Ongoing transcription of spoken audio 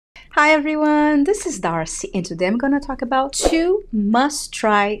Hi everyone, this is Darcy and today I'm going to talk about two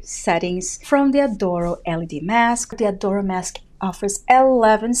must-try settings from the ADURO LED mask. The ADURO mask offers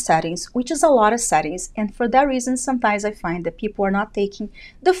 11 settings, which is a lot of settings, and for that reason sometimes I find that people are not taking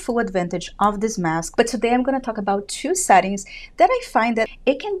the full advantage of this mask. But today I'm going to talk about two settings that I find that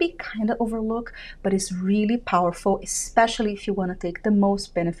it can be kind of overlooked, but it's really powerful, especially if you want to take the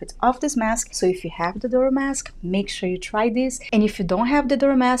most benefits of this mask. So if you have the ADURO mask, make sure you try this, and if you don't have the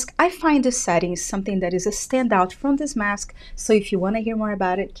ADURO mask, I find this setting is something that is a standout from this mask. So if you want to hear more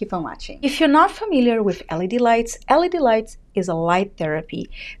about it, keep on watching. If you're not familiar with LED lights is a light therapy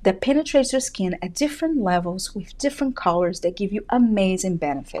that penetrates your skin at different levels with different colors that give you amazing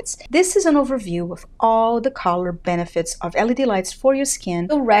benefits. This is an overview of all the color benefits of LED lights for your skin.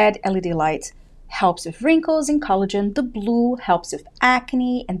 The red LED light helps with wrinkles and collagen. The blue helps with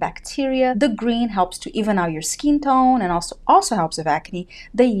acne and bacteria. The green helps to even out your skin tone and also helps with acne.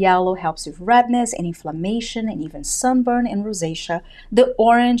 The yellow helps with redness and inflammation and even sunburn and rosacea. The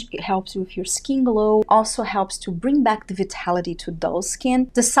orange, it helps with your skin glow, also helps to bring back the vitality to dull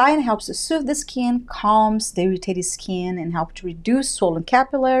skin. The cyan helps to soothe the skin, calms the irritated skin, and help to reduce swollen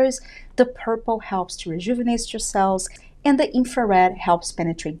capillaries. The purple helps to rejuvenate your cells. And the infrared helps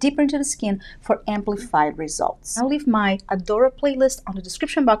penetrate deeper into the skin for amplified results. I'll leave my ADURO playlist on the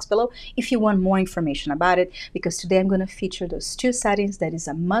description box below if you want more information about it, because today I'm going to feature those two settings that is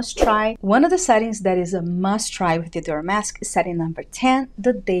a must-try. One of the settings that is a must-try with the ADURO mask is setting number 10,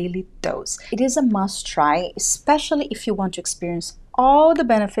 the daily dose. It is a must-try, especially if you want to experience all the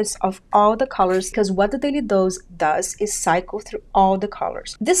benefits of all the colors, because what the daily dose does is cycle through all the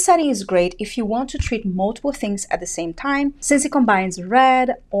colors. This setting is great if you want to treat multiple things at the same time, since it combines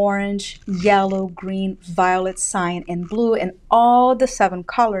red, orange, yellow, green, violet, cyan, and blue, and all the 7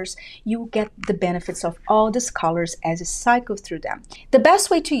 colors. You get the benefits of all these colors as you cycle through them. The best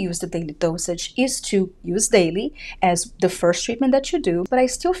way to use the daily dosage is to use daily as the first treatment that you do, but I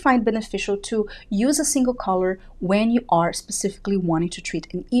still find beneficial to use a single color when you are specifically wanting to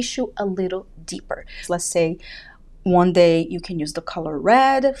treat an issue a little deeper. Let's say one day you can use the color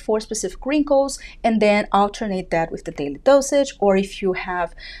red for specific wrinkles and then alternate that with the daily dosage. Or if you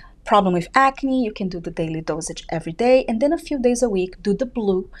have problem with acne, you can do the daily dosage every day, and then a few days a week do the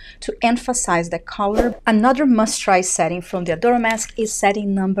blue to emphasize that color. Another must-try setting from the ADURO mask is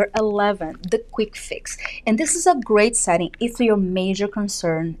setting number 11, the quick fix. And this is a great setting if your major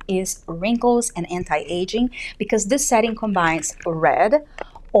concern is wrinkles and anti-aging, because this setting combines red,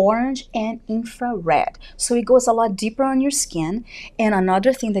 orange, and infrared, so it goes a lot deeper on your skin. And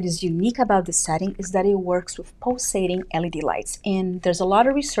another thing that is unique about this setting is that it works with pulsating LED lights, and there's a lot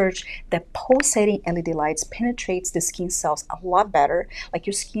of research that pulsating LED lights penetrates the skin cells a lot better, like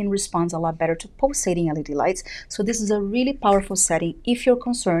your skin responds a lot better to pulsating LED lights. So this is a really powerful setting if your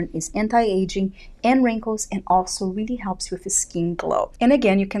concern is anti-aging and wrinkles, and also really helps with the skin glow. And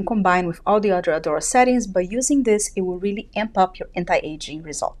again, you can combine with all the other ADURO settings, but using this, it will really amp up your anti-aging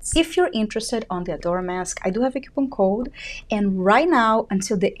results. If you're interested on the ADURO mask, I do have a coupon code, and right now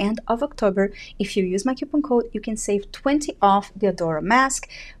until the end of October, if you use my coupon code, you can save 20 off the ADURO mask,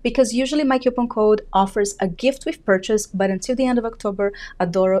 because usually my coupon code offers a gift with purchase, but until the end of October,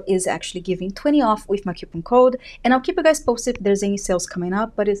 ADURO is actually giving 20 off with my coupon code. And I'll keep you guys posted if there's any sales coming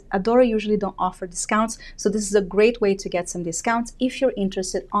up, but ADURO usually don't offer discounts, so this is a great way to get some discounts if you're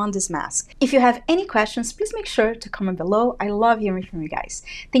interested on this mask. If you have any questions, please make sure to comment below. I love hearing from you guys.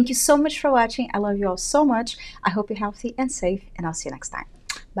 Thank you so much for watching. I love you all so much. I hope you're healthy and safe, and I'll see you next time.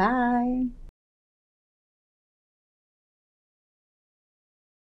 Bye.